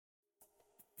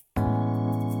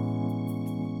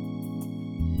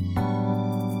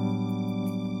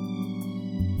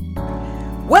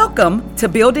Welcome to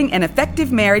Building an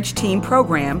Effective Marriage Team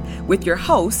program with your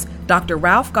hosts, Dr.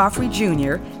 Ralph Godfrey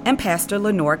Jr. and Pastor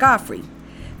Lenore Godfrey.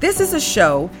 This is a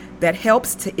show that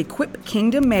helps to equip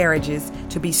kingdom marriages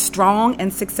to be strong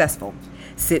and successful.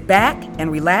 Sit back and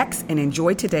relax and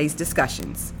enjoy today's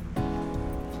discussions.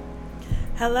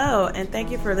 Hello, and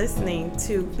thank you for listening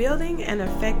to Building an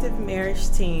Effective Marriage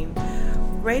Team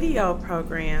radio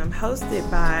program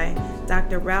hosted by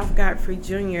Dr. Ralph Godfrey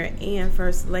Jr. and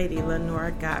First Lady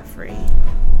Lenore Godfrey.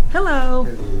 Hello.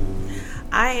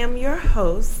 I am your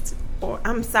host,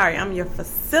 I'm your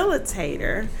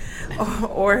facilitator,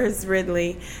 Oris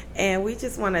Ridley, and we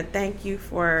just want to thank you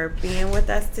for being with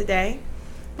us today.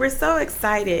 We're so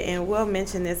excited, and we'll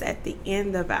mention this at the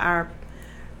end of our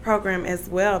program as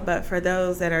well, but for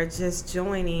those that are just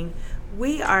joining,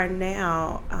 we are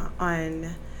now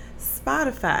on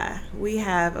Spotify. We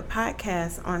have a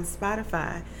podcast on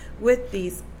Spotify with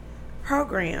these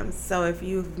programs. So if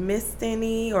you've missed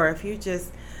any, or if you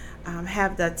just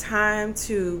have the time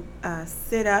to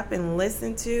sit up and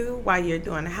listen to while you're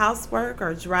doing housework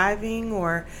or driving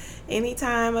or any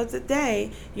time of the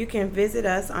day, you can visit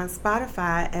us on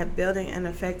Spotify at Building an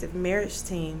Effective Marriage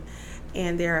Team.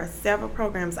 And there are several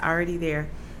programs already there.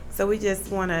 So we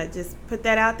just want to just put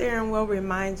that out there, and we'll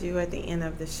remind you at the end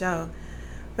of the show.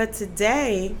 But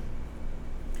today,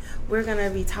 we're going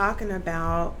to be talking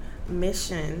about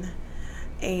mission.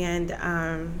 And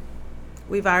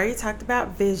we've already talked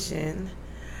about vision.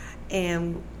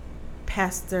 And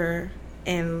Pastor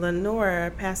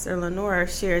Lenore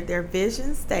shared their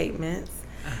vision statements.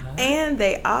 And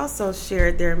they also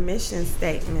shared their mission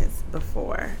statements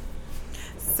before.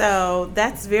 So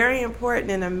that's very important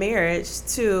in a marriage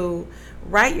to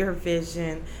write your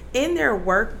vision. In their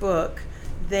workbook,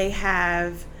 they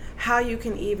have how you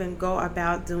can even go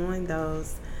about doing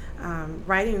those,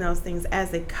 writing those things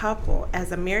as a couple,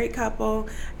 as a married couple,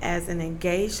 as an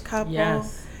engaged couple,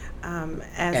 yes.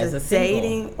 as a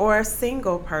dating or a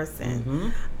single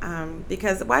person.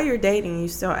 Because while you're dating, you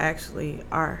still actually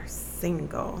are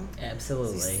single.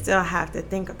 Absolutely. So you still have to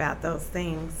think about those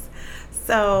things.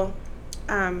 So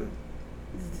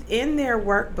in their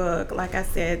workbook, like I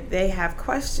said, they have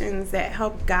questions that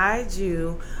help guide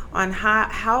you on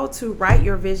how to write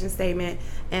your vision statement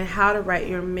and how to write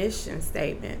your mission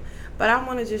statement. But I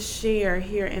want to just share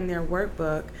here in their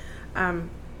workbook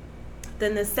The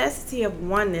Necessity of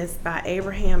Oneness by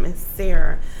Abraham and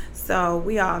Sarah. So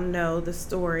we all know the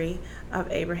story of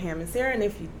Abraham and Sarah, and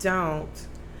if you don't,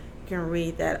 you can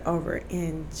read that over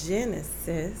in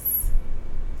Genesis.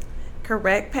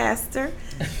 Correct, Pastor?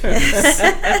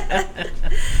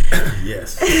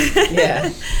 Yes. Yeah.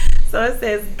 So it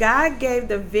says, God gave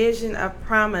the vision of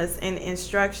promise and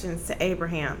instructions to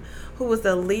Abraham, who was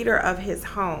the leader of his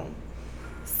home.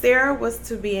 Sarah was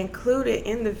to be included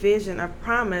in the vision of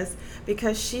promise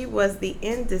because she was the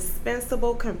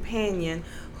indispensable companion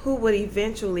who would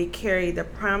eventually carry the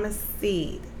promised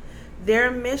seed.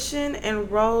 Their mission and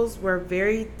roles were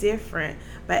very different,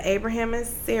 but Abraham and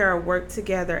Sarah worked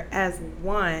together as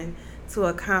one to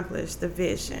accomplish the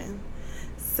vision.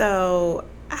 So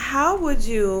how would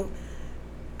you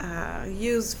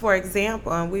use, for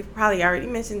example, and we've probably already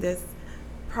mentioned this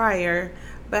prior,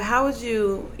 but how would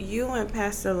you and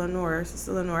Pastor Lenore,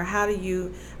 Sister Lenore, how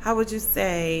would you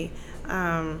say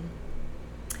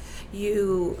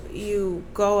you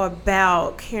go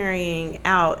about carrying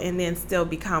out and then still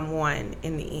become one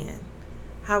in the end?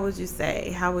 How would you say?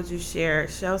 How would you share?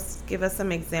 Give us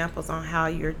some examples on how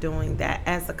you're doing that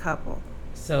as a couple.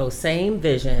 So same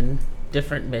vision,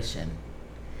 different mission.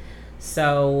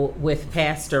 So with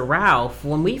Pastor Ralph,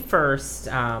 when we first,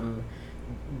 when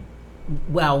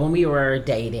we were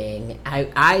dating,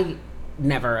 I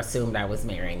never assumed I was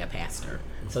marrying a pastor.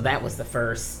 So that was the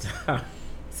first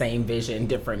same vision,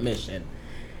 different mission.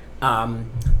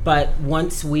 But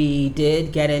once we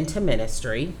did get into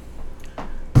ministry,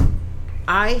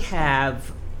 I had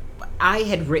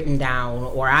written down,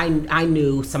 or I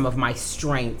knew some of my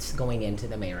strengths going into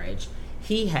the marriage.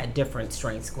 He had different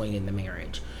strengths going in the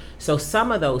marriage. So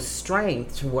some of those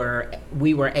strengths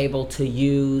we were able to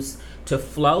use to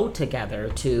flow together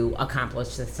to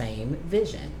accomplish the same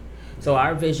vision. So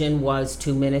our vision was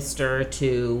to minister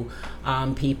to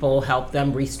people, help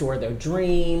them restore their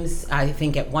dreams. I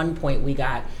think at one point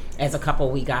as a couple,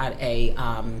 we got a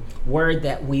word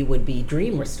that we would be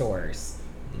dream restorers.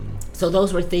 So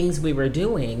those were things we were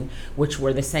doing, which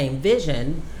were the same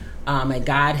vision, and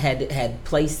God had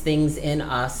placed things in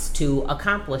us to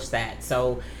accomplish that.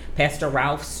 So Pastor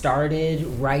Ralph started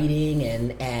writing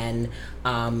and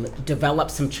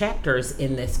developed some chapters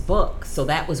in this book. So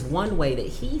that was one way that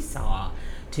he saw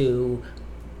to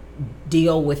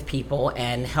deal with people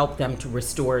and help them to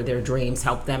restore their dreams,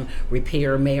 help them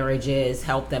repair marriages,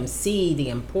 help them see the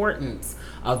importance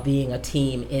of being a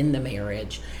team in the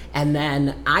marriage. And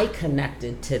then I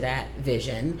connected to that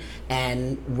vision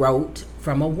and wrote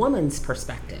from a woman's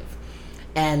perspective.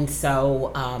 And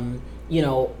so,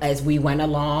 as we went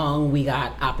along, we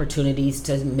got opportunities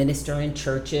to minister in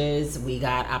churches. We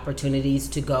got opportunities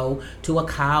to go to a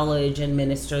college and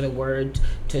minister the word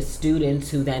to students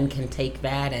who then can take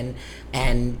that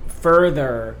and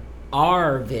further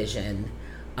our vision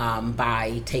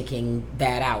by taking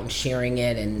that out and sharing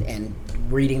it and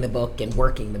reading the book and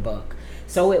working the book.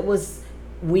 So it was,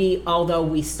 although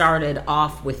we started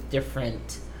off with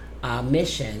different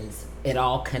missions, it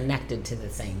all connected to the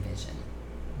same vision.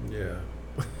 Yeah.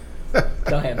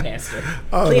 Go ahead, Pastor.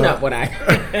 Clean up what I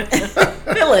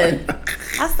fill in.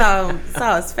 I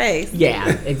saw his face. Yeah,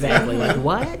 exactly. Like,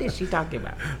 what is she talking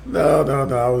about? No.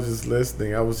 I was just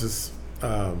listening. I was just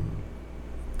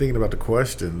thinking about the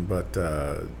question, but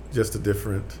just the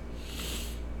different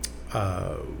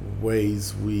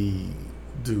ways we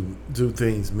do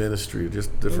things, ministry,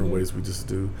 just different ways we just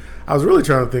do. I was really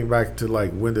trying to think back to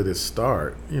like, when did it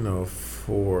start?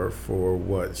 For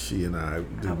what she and I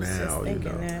do I was now. just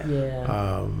thinking that.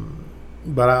 Yeah.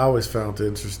 But I always found it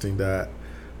interesting that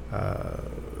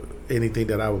anything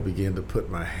that I would begin to put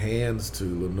my hands to,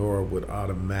 Lenora would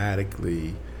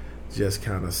automatically just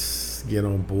kind of get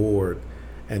on board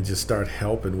and just start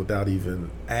helping without even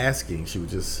asking. She would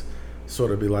just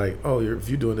sort of be like, oh, if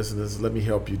you're doing this and this, let me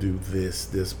help you do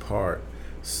this part.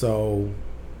 So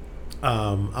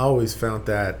I always found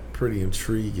that pretty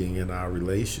intriguing in our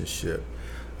relationship.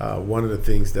 One of the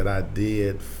things that I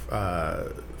did,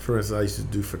 for instance, I used to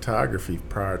do photography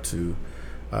prior to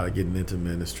getting into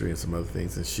ministry and some other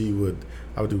things. And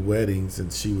I would do weddings,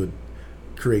 and she would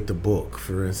create the book.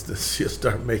 For instance, she'll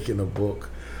start making a book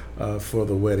for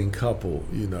the wedding couple.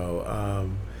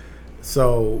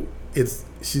 So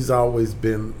she's always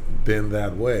been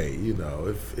that way.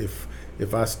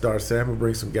 If I start saying I'm gonna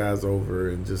bring some guys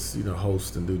over and just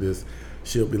host and do this,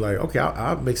 she'll be like, okay,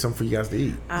 I'll make something for you guys to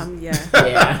eat. Yeah.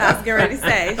 I was getting ready to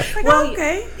say. Like, Well,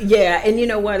 okay. Yeah, and you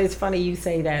know what? It's funny you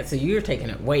say that. So you're taking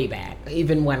it way back.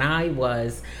 Even when I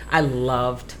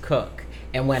loved to cook.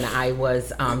 And when I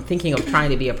was thinking of trying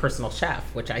to be a personal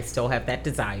chef, which I still have that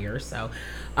desire. So,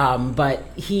 but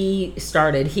he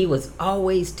was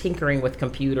always tinkering with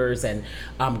computers and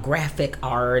graphic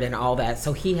art and all that.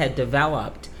 So he had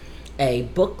developed a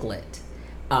booklet,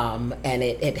 and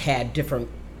it had different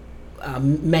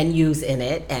menus in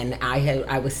it, and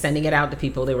I was sending it out to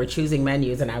people. They were choosing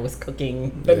menus, and I was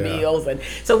cooking the meals, and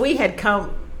so we had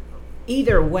come.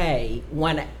 Either way,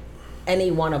 when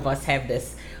any one of us have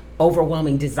this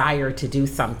overwhelming desire to do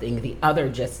something, the other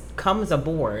just comes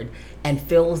aboard and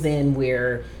fills in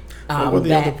where what the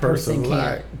that other person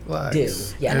can't likes. do.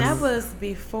 Yes. And that was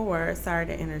before, sorry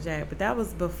to interject, but that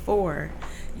was before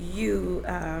you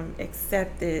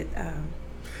accepted,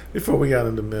 Before we got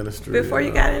into ministry. before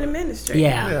you got into ministry.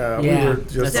 Yeah. We were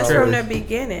just Just always, from the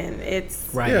beginning, it's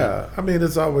Right. Yeah, I mean,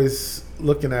 it's always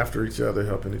looking after each other,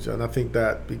 helping each other. And I think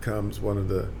that becomes one of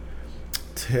the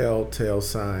telltale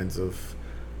signs of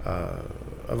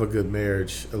a good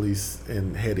marriage, at least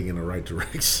in heading in the right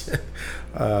direction.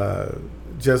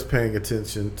 Just paying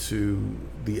attention to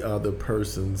the other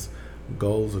person's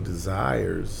goals or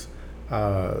desires.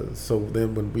 So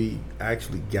then when we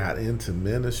actually got into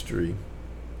ministry,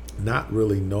 not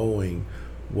really knowing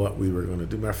what we were going to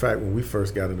do. Matter of fact, when we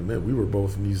first got into ministry, we were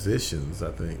both musicians,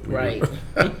 I think. Right.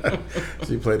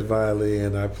 She played the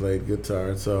violin, I played guitar.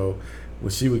 And so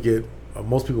when she would get,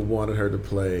 most people wanted her to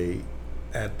play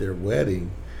at their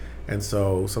wedding. And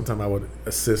so sometimes I would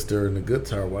assist her in the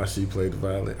guitar while she played the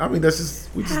violin. I mean, that's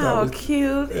just, we just how always,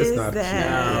 cute it's is not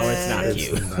that? No, it's not It's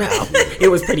cute. not No, it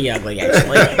was pretty ugly,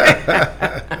 actually.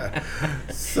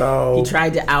 So He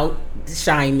tried to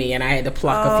outshine me, and I had to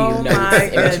pluck a Oh few my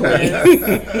notes in between.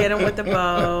 goodness! Hit him with the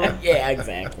bow. Yeah,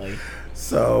 exactly.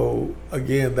 So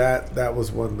again, that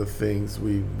was one of the things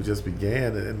we just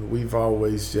began, and we've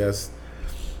always just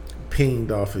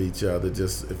pinged off of each other.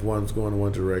 Just if one's going in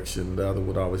one direction, the other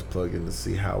would always plug in to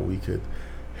see how we could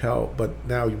help. But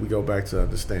now we go back to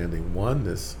understanding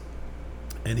oneness,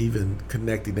 and even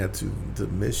connecting that to the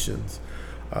missions,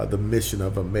 the mission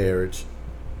of a marriage.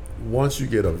 Once you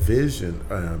get a vision,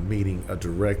 meaning a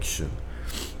direction,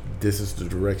 this is the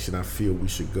direction I feel we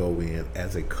should go in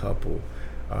as a couple.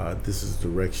 This is the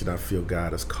direction I feel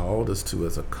God has called us to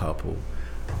as a couple.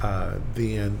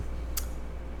 Then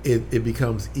it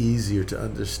becomes easier to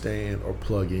understand or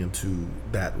plug into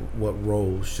that. What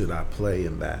role should I play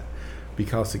in that?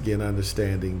 Because again,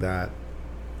 understanding that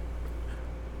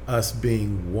us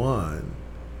being one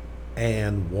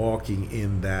and walking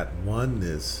in that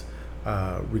oneness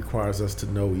requires us to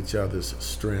know each other's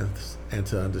strengths and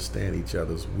to understand each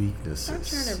other's weaknesses. I'm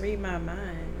trying to read my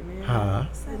mind, man. Huh?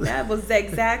 That was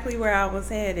exactly where I was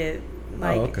headed.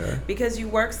 Like, okay. Because you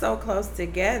work so close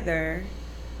together,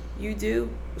 you do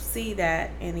see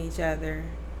that in each other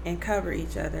and cover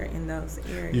each other in those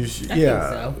areas.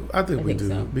 I think we do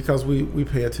so. because we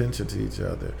pay attention to each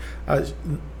other.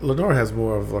 Lenore has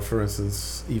more of a, for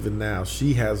instance, even now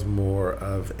she has more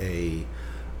of a,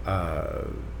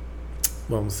 I'm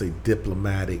gonna say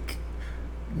diplomatic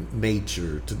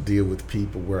nature to deal with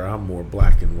people, where I'm more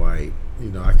black and white.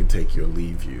 I can take you or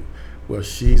leave you. Well,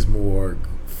 she's more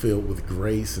filled with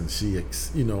grace, and she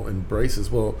embraces.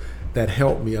 Well, that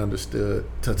helped me to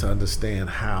understand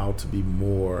how to be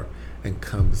more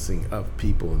encompassing of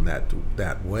people in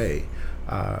that way.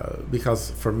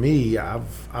 Because for me,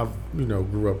 I've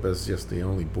grew up as just the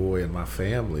only boy in my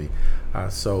family,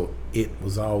 so it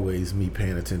was always me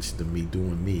paying attention to me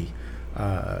doing me.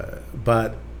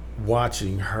 But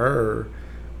watching her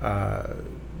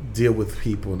deal with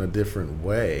people in a different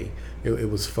way, it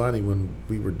was funny when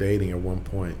we were dating at one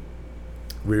point.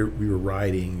 We were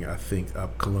riding, I think,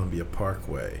 up Columbia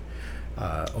Parkway,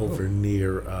 over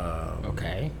near.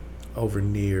 Over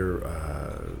near.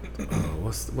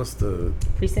 What's the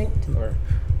precinct or?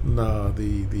 No,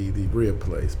 the rib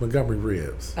place, Montgomery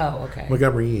Ribs. Oh, okay.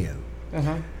 Montgomery Inn.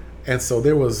 Uh-huh. And so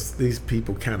there was these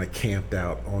people kind of camped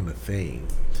out on the thing,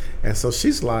 and so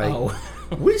she's like,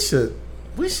 "We should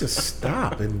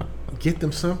stop and get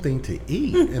them something to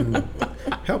eat and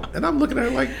help." And I'm looking at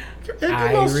her like,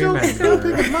 I remember.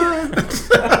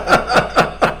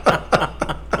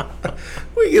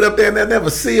 We get up there and they'll never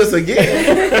see us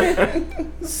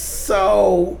again.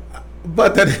 So,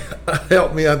 but that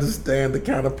helped me understand the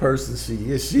kind of person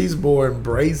she is. She's more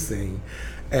embracing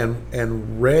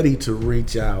and ready to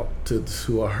reach out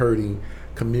to a hurting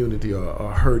community or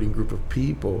a hurting group of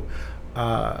people.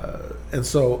 And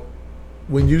so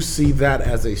when you see that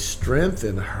as a strength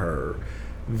in her,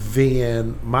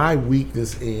 then my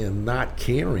weakness in not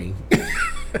caring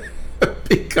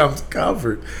becomes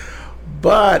covered.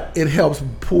 But it helps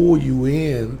pull you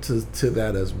in to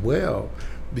that as well,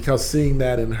 because seeing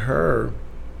that in her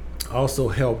also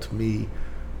helped me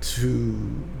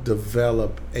to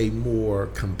develop a more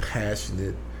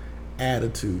compassionate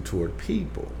attitude toward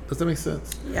people. Does that make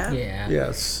sense? Yeah.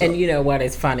 Yes. And you know what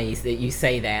is funny is that you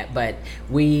say that, but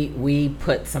we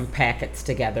put some packets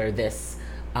together this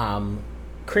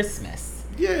Christmas.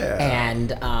 Yeah.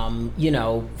 And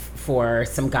for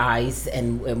some guys,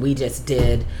 and we just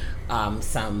did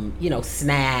some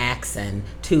snacks and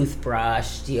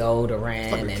toothbrush,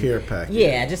 deodorant, like a care package.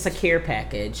 Yeah, just a care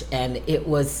package. And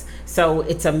it's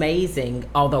amazing,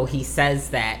 although he says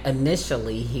that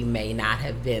initially he may not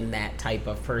have been that type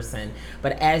of person,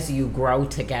 but as you grow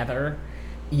together,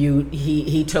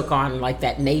 he took on like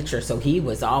that nature, so he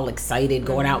was all excited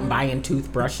going out and buying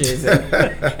toothbrushes and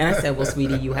I said, well,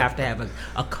 sweetie, you have to have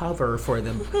a cover for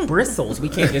the bristles. We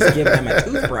can't just give them a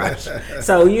toothbrush.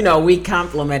 So we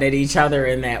complimented each other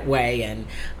in that way, and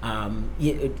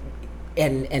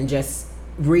just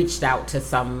reached out to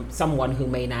someone who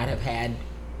may not have had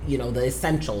the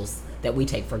essentials that we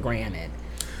take for granted.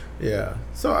 Yeah.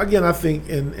 So again, I think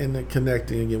in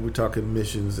connecting, again, we're talking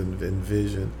missions and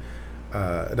vision.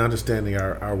 And understanding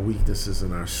our weaknesses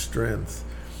and our strengths,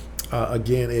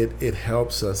 again, it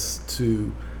helps us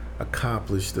to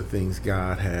accomplish the things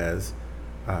God has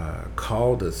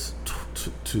called us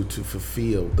to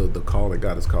fulfill, the call that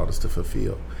God has called us to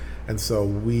fulfill. And so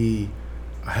we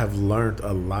have learned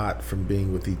a lot from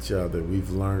being with each other. We've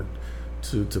learned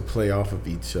to play off of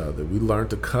each other. We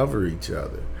learned to cover each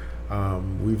other.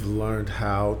 We've learned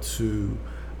how to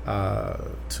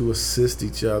assist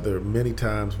each other. Many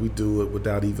times we do it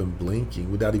without even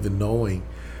blinking, without even knowing.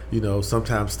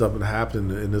 Sometimes stuff will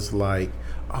happen and it's like,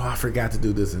 oh, I forgot to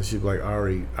do this, and she'll be like,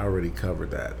 I already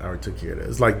covered that. I already took care of that.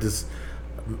 It's like this,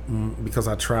 because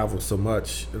I travel so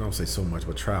much. I don't say so much,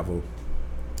 but travel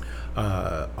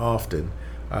often.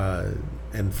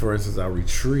 And for instance, I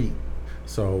retreat.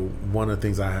 So one of the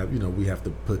things I have, we have to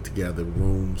put together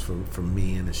rooms for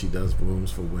men, and she does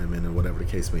rooms for women, and whatever the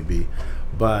case may be.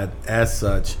 But as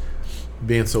such,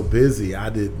 being so busy, I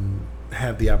didn't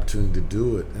have the opportunity to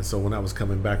do it. And so when I was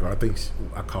coming back, or I think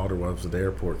I called her when I was at the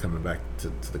airport coming back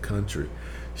to the country,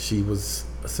 she was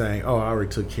saying, oh, I already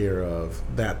took care of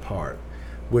that part,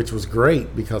 which was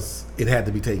great because it had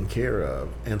to be taken care of.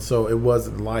 And so it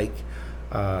wasn't like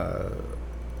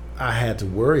I had to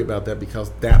worry about that,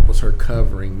 because that was her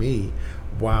covering me.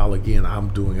 while again I'm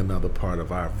doing another part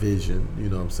of our vision, you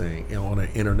know what I'm saying, and on an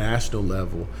international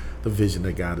level, the vision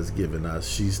that God has given us,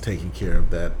 she's taking care of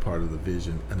that part of the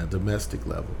vision on a domestic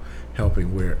level,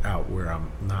 helping where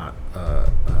I'm not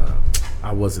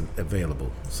I wasn't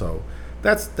available. So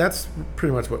that's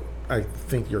pretty much what I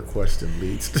think your question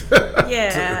leads to.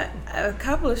 Yeah, a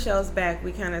couple of shows back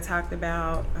we kind of talked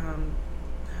about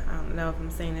I don't know if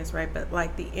I'm saying this right, but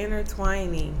like the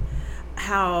intertwining,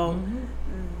 how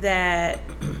that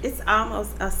it's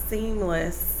almost a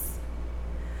seamless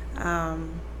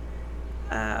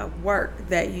work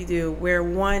that you do, where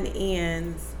one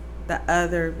ends, the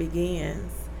other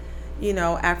begins. You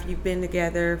know, after you've been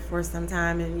together for some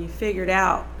time and you figured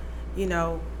out, you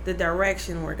know, the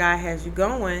direction where God has you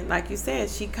going. Like you said,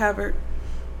 she covered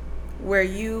where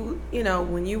you know,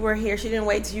 when you were here, she didn't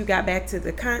wait till you got back to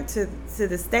the to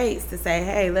the States to say,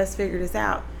 hey, let's figure this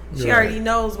out. She already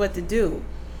knows what to do,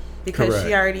 because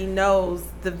she already knows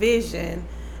the vision,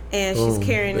 and she's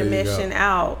carrying the mission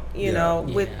out, you know,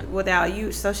 without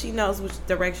you. So she knows which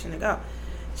direction to go.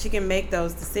 She can make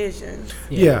those decisions.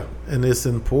 Yeah, and it's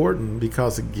important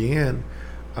because, again,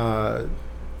 I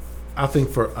think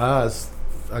for us,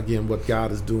 again, what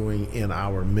God is doing in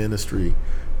our ministry,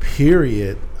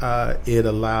 period, it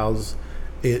allows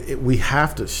it. We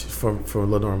have to, for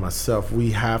Lenore and myself,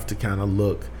 we have to kind of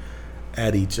look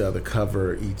at each other,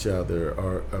 cover each other,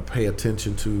 or pay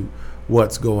attention to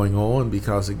what's going on,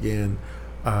 because again,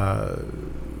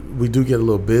 we do get a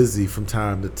little busy from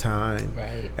time to time,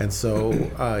 right? And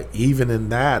so even in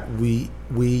that, we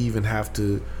even have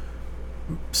to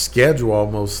schedule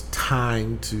almost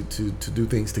time to do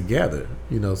things together,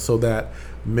 you know, so that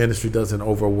ministry doesn't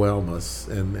overwhelm us,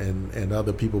 and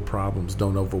other people problems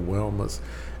don't overwhelm us,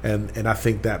 and I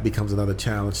think that becomes another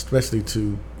challenge, especially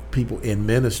to people in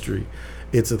ministry.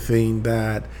 It's a thing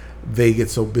that they get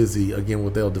so busy, again,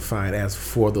 what they'll define as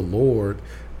for the Lord,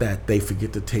 that they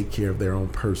forget to take care of their own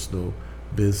personal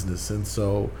business. And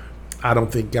so I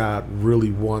don't think God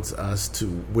really wants us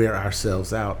to wear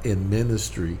ourselves out in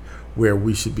ministry, where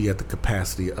we should be at the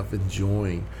capacity of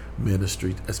enjoying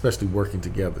ministry, especially working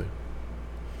together.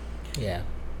 Yeah.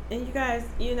 And you guys,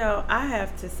 you know, I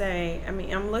have to say, I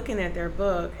mean, I'm looking at their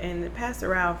book, and Pastor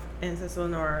Ralph and Sister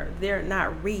Lenore, they're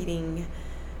not reading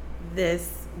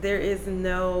this. There is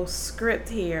no script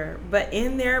here, but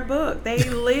in their book, they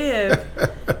live,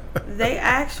 they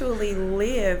actually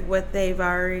live what they've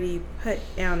already put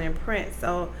down in print.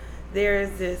 So there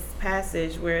is this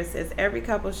passage where it says, every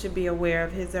couple should be aware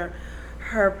of his or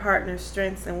her partner's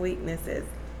strengths and weaknesses.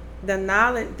 This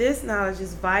knowledge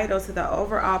is vital to the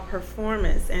overall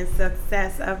performance and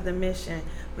success of the mission.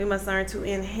 We must learn to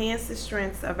enhance the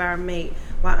strengths of our mate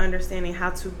while understanding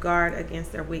how to guard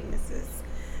against their weaknesses.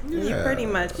 Yeah. And you pretty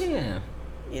much,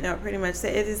 you know, pretty much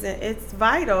say it's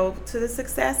vital to the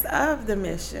success of the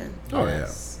mission. Oh,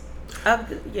 yes.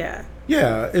 Yeah.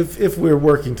 If we're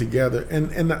working together,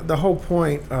 and the whole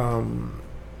point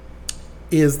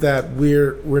is that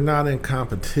we're not in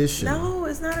competition. No,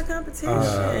 it's not a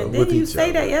competition. Didn't you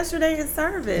say that yesterday in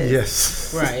service?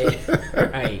 Yes. Right.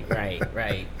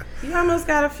 You almost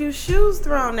got a few shoes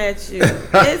thrown at you.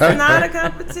 It's not a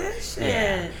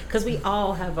competition. Because we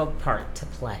all have a part to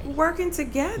play. Working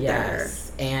together.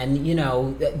 Yes. And, you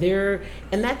know,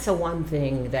 and that's a one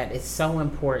thing that is so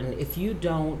important. If you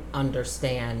don't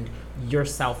understand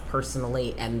yourself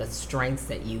personally and the strengths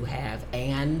that you have,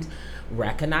 and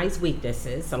recognize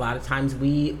weaknesses, a lot of times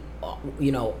we,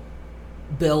 you know,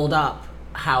 build up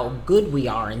how good we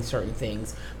are in certain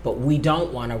things, but we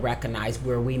don't want to recognize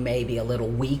where we may be a little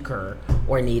weaker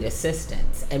or need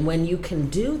assistance. And when you can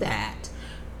do that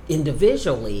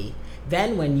individually,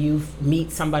 then when you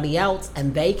meet somebody else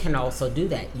and they can also do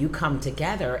that, you come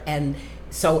together, and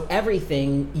so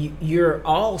everything, you're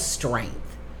all strength.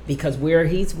 Because where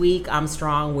he's weak, I'm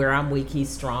strong. Where I'm weak, he's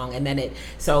strong. And then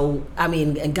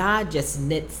and God just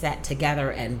knits that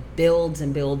together and builds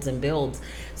and builds and builds.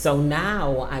 So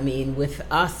now, I mean, with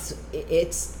us,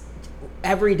 it's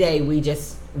every day we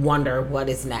just wonder what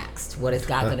is next. What is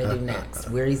God going to do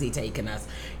next? Where is he taking us?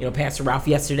 You know, Pastor Ralph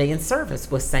yesterday in service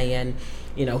was saying,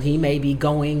 you know, he may be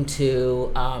going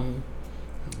to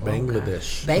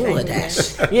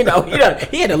Bangladesh. You know,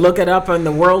 he had to look it up on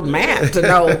the world map to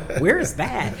know where's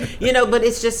that. You know, but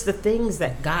it's just the things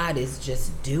that God is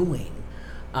just doing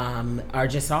are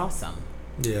just awesome.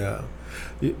 Yeah.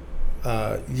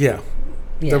 I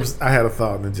had a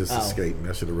thought and it just escaped me.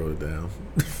 I should have wrote it down.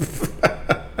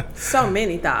 So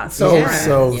many thoughts. So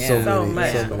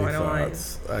many going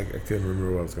thoughts. I couldn't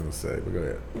remember what I was going to say, but go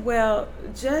ahead. Well,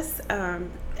 just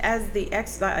as the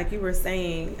like you were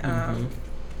saying,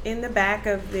 in the back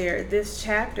of this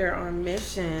chapter on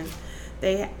mission,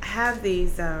 they have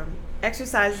these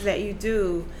exercises that you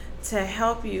do to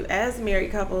help you as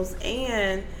married couples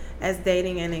and as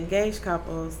dating and engaged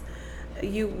couples.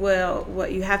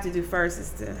 What you have to do first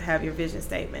is to have your vision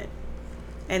statement,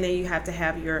 and then you have to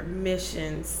have your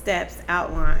mission steps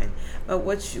outlined. But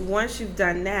once you've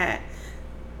done that,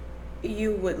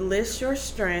 you would list your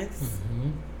strengths,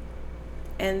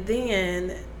 and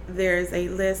then there's a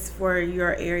list for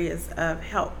your areas of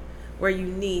help, where you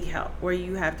need help, where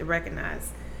you have to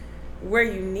recognize where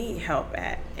you need help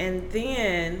at. And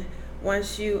then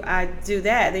once you do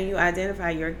that, then you identify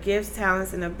your gifts,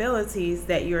 talents, and abilities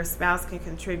that your spouse can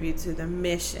contribute to the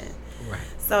mission. Right.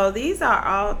 So these are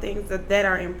all things that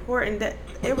are important. That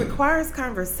it requires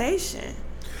conversation.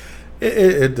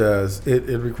 It does.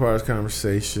 It requires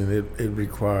conversation. It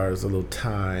requires a little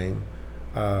time.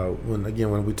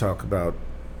 When we talk about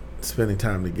spending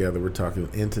time together, we're talking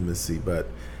intimacy, but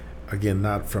again,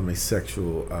 not from a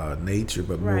sexual nature,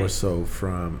 but more so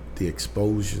from the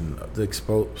exposing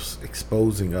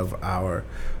of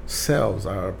ourselves,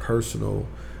 our personal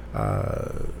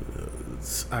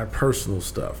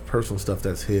stuff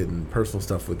that's hidden, personal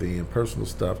stuff within, personal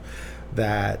stuff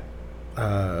that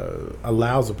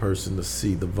allows a person to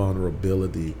see the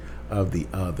vulnerability of the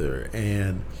other.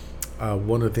 And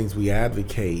one of the things we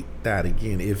advocate that,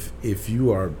 again, if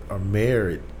you are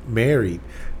married,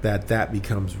 that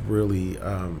becomes really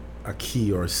a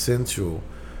key or essential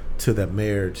to that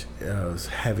marriage,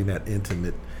 having that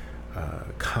intimate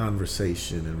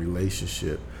conversation and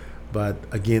relationship. But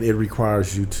again, it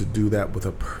requires you to do that with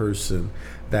a person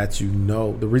that you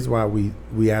know. The reason why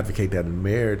we advocate that in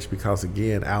marriage, because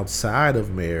again, outside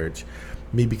of marriage,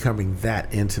 me becoming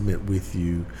that intimate with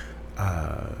you,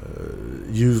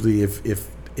 usually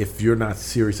if you're not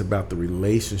serious about the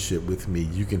relationship with me,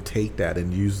 you can take that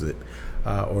and use it,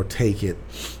 or take it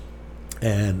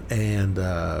and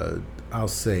I'll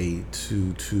say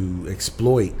to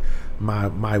exploit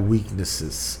my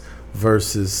weaknesses,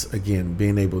 versus again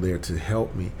being able there to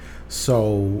help me.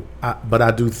 So, but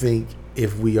I do think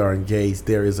if we are engaged,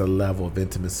 there is a level of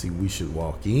intimacy we should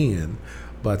walk in.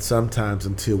 But sometimes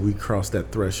until we cross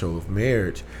that threshold of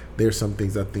marriage, there's some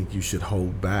things I think you should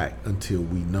hold back until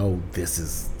we know this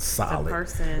is solid. The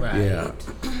person. Right. Yeah.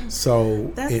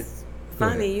 So that's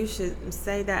funny you should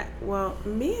say that. Well,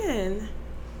 men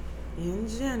in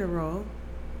general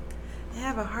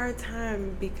have a hard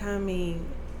time becoming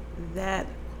that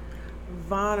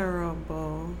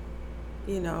vulnerable,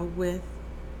 with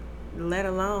let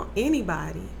alone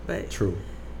anybody, but true.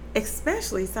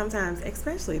 Especially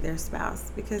their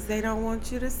spouse, because they don't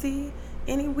want you to see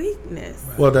any weakness.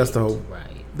 Right. Well, that's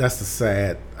the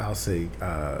sad, I'll say,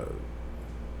 a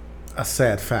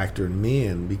sad factor in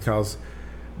men, because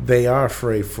they are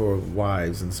afraid for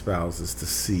wives and spouses to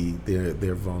see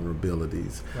their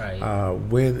vulnerabilities. Right.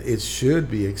 When it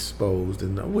should be exposed,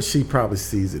 and she probably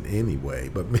sees it anyway,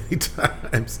 but many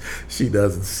times she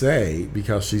doesn't say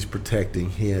because she's protecting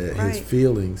his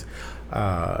feelings.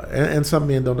 And some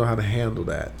men don't know how to handle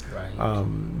that. Right.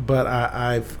 But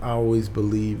I've always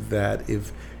believed that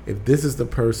if this is the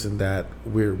person that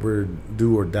we're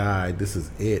do or die, this is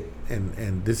it,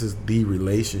 and this is the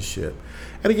relationship.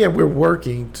 And again, we're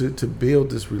working to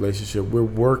build this relationship. We're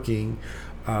working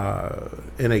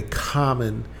in a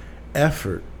common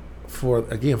effort for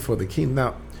the kingdom.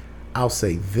 Now, I'll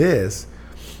say this: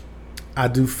 I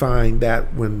do find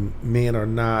that when men are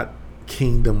not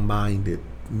kingdom-minded,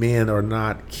 men are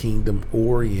not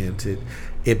kingdom-oriented,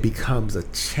 it becomes a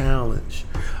challenge.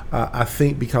 I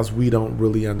think because we don't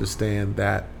really understand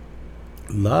that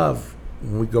love,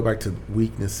 when we go back to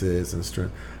weaknesses and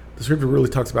strength, the scripture really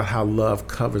talks about how love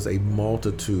covers a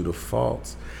multitude of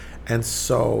faults. And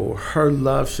so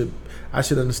I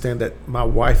should understand that my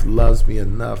wife loves me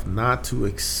enough not to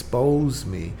expose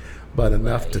me, but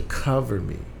enough to cover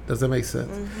me. Does that make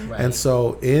sense? Mm-hmm. Right. And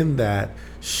so in that,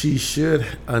 she should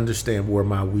understand where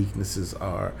my weaknesses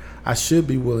are. I should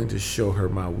be willing to show her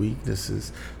my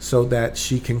weaknesses so that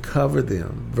she can cover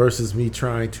them, versus me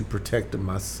trying to protect them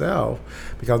myself,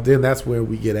 because then that's where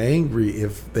we get angry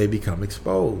if they become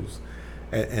exposed.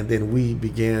 And then we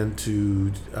begin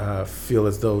to feel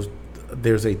as though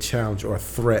there's a challenge or a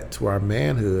threat to our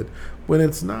manhood when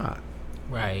it's not.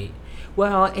 Right.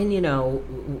 Well,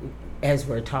 and as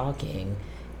we're talking,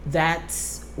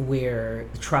 that's where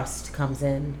trust comes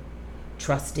in.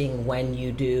 Trusting when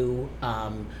you do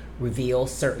reveal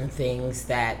certain things,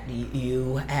 that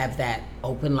you have that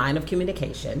open line of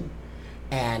communication,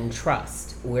 and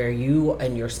trust where you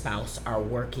and your spouse are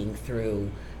working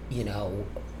through,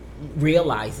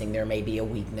 realizing there may be a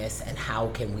weakness and how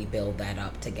can we build that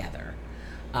up together.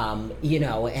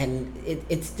 And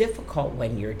it's difficult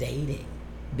when you're dating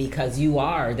because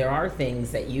there are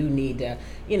things that you need to,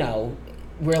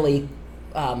 really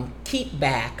keep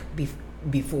back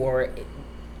before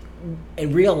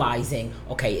realizing,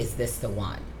 okay, is this the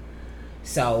one?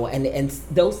 So, and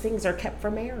those things are kept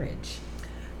for marriage.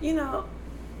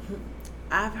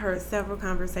 I've heard several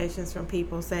conversations from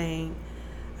people saying,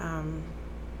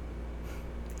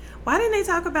 why didn't they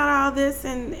talk about all this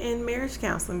in marriage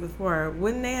counseling before?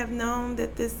 Wouldn't they have known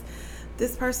that this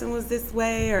person was this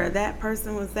way or that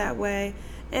person was that way?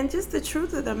 And just the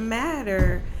truth of the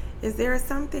matter is there are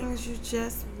some things you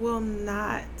just will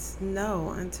not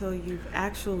know until you've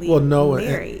actually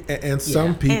married. And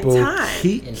some people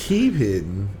keep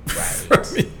hidden from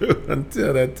you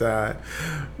until that time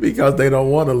because they don't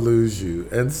want to lose you.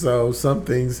 And so some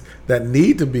things that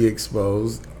need to be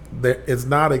exposed, it's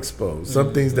not exposed.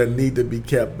 Some things that need to be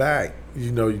kept back,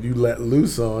 you let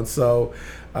loose on. So,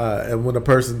 and when a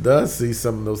person does see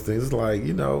some of those things, it's like,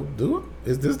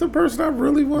 is this the person I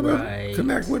really want to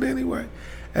connect with anyway?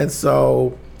 And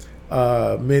so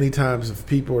many times if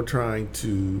people are trying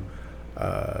to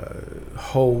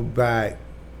hold back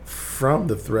from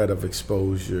the threat of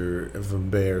exposure, of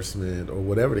embarrassment, or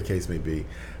whatever the case may be,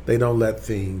 they don't let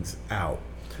things out.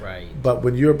 Right. But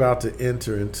when you're about to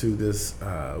enter into this,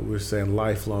 we're saying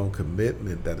lifelong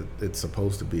commitment that it's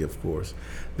supposed to be, of course,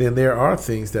 then there are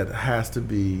things that has to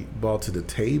be brought to the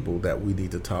table that we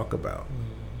need to talk about.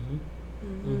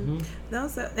 And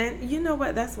you know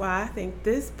what? That's why I think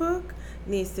this book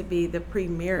needs to be the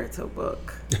premarital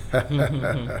book.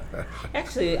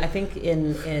 Actually, I think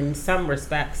in some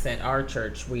respects at our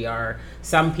church,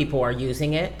 some people are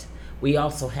using it. We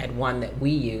also had one that we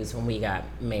used when we got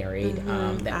married.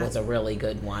 That was a really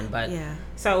good one. But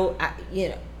so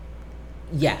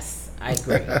yes, I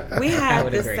agree. We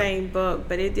had the same book,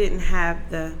 but it didn't have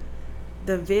the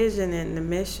vision and the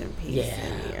mission piece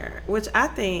in here, which I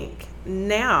think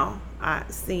now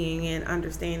seeing and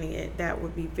understanding it, that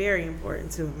would be very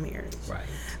important to a marriage. Right.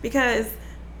 Because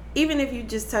even if you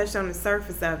just touched on the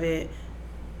surface of it,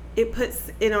 it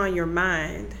puts it on your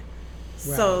mind.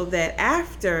 Right. So that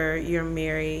after you're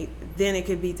married, then it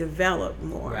could be developed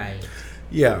more. Right.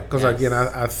 Yeah, because again,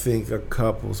 I think a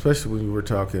couple, especially when we were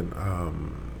talking,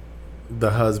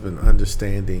 the husband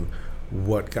understanding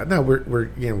what God. Now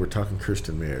we're talking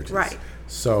Christian marriages, right?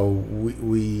 So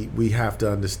we have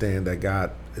to understand that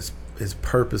God is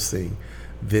purposing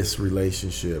this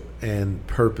relationship and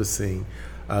purposing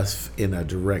us in a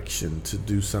direction to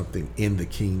do something in the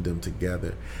kingdom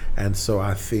together. And so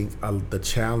I think the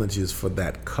challenges for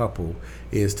that couple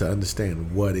is to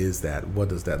understand what is that, what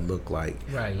does that look like,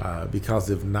 right? Because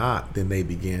if not, then they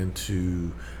begin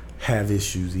to have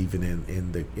issues even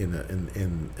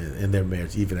in their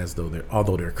marriage, even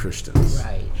although they're Christians,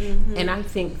 right? And I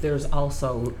think there's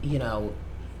also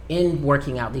in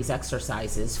working out these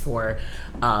exercises for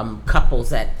couples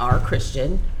that are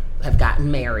Christian, have gotten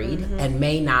married, and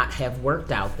may not have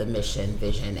worked out the mission,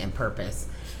 vision, and purpose,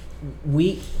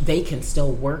 they can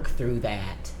still work through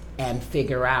that and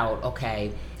figure out,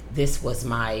 okay, this was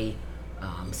my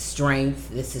strength.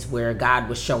 This is where God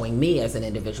was showing me as an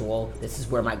individual. This is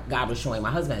where God was showing my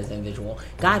husband as an individual.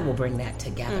 God will bring that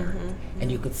together,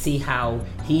 and you could see how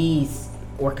He's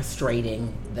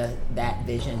orchestrating that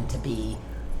vision to be.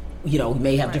 We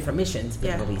may have different missions, but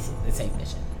it'll be the same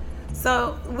mission.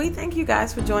 So we thank you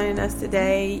guys for joining us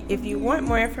today. If you want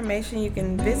more information, you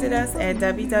can visit us at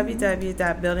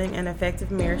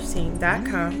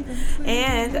www.buildinganeffectivemarriageteam.com.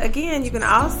 And again, you can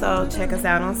also check us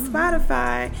out on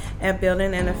Spotify at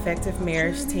Building an Effective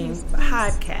Marriage Team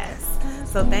podcast.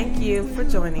 So thank you for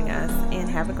joining us and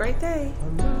have a great day.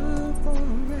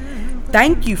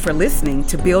 Thank you for listening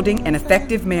to Building an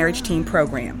Effective Marriage Team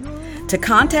program. To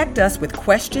contact us with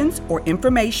questions or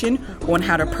information on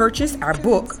how to purchase our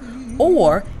book,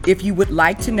 or if you would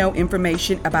like to know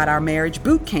information about our marriage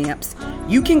boot camps,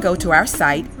 you can go to our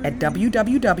site at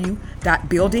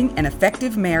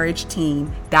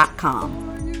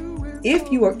www.buildinganeffectivemarriageteam.com. If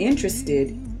you are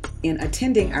interested in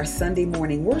attending our Sunday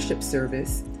morning worship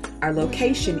service, our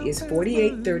location is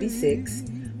 4836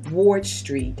 Ward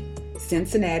Street,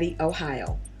 Cincinnati,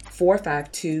 Ohio,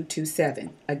 45227.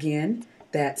 Again,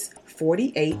 that's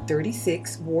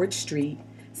 4836 Ward Street,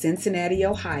 Cincinnati,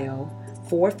 Ohio,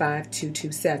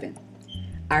 45227.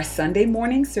 Our Sunday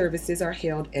morning services are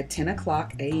held at 10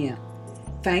 o'clock a.m.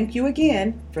 Thank you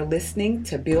again for listening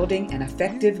to Building an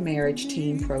Effective Marriage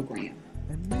Team program.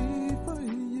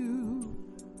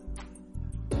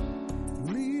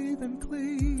 Leave and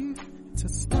cleave to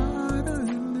stop.